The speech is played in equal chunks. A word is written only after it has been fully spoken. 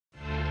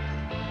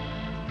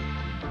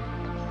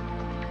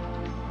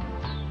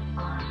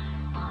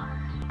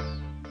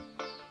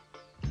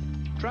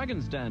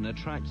Dragon's Den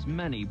attracts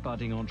many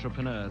budding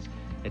entrepreneurs.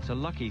 It's a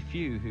lucky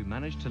few who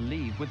manage to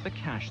leave with the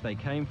cash they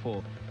came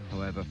for.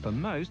 However, for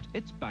most,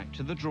 it's back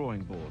to the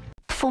drawing board.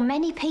 For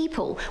many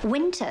people,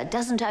 winter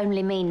doesn't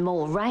only mean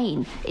more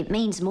rain, it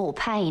means more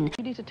pain.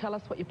 You need to tell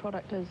us what your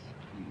product is.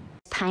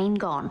 Pain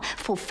Gone,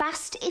 for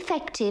fast,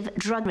 effective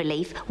drug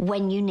relief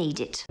when you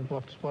need it.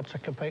 What's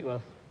it compete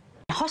with?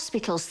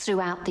 Hospitals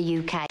throughout the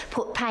UK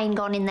put Pain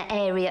Gone in the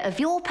area of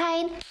your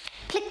pain,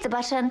 click the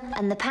button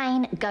and the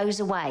pain goes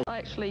away. I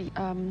actually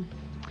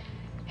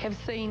have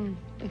seen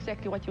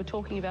exactly what you're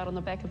talking about on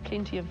the back of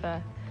plenty of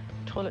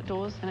toilet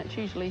doors, and it's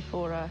usually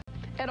for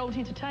adult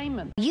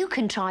entertainment. You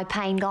can try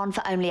Pain Gone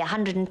for only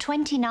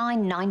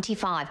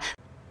 $129.95.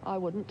 I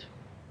wouldn't.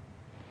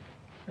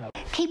 No.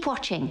 Keep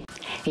watching.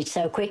 It's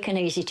so quick and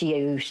easy to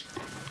use,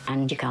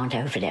 and you can't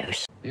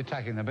overdose. You're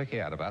taking the mickey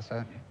out of us,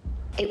 aren't you?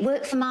 It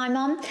worked for my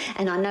mum,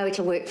 and I know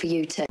it'll work for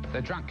you too. They're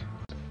drunk.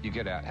 You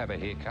get out, have a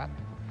haircut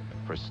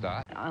for a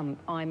start. I'm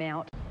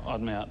out.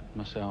 I'm out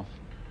myself.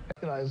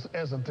 You know,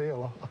 as a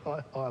dealer,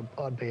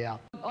 I'd be out.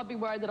 I'd be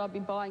worried that I'd be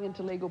buying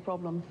into legal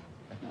problems.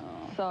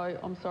 So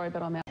I'm sorry,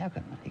 but I'm out. How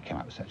can he come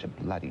up with such a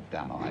bloody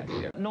dumb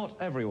idea? Not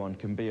everyone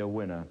can be a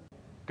winner.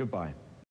 Goodbye.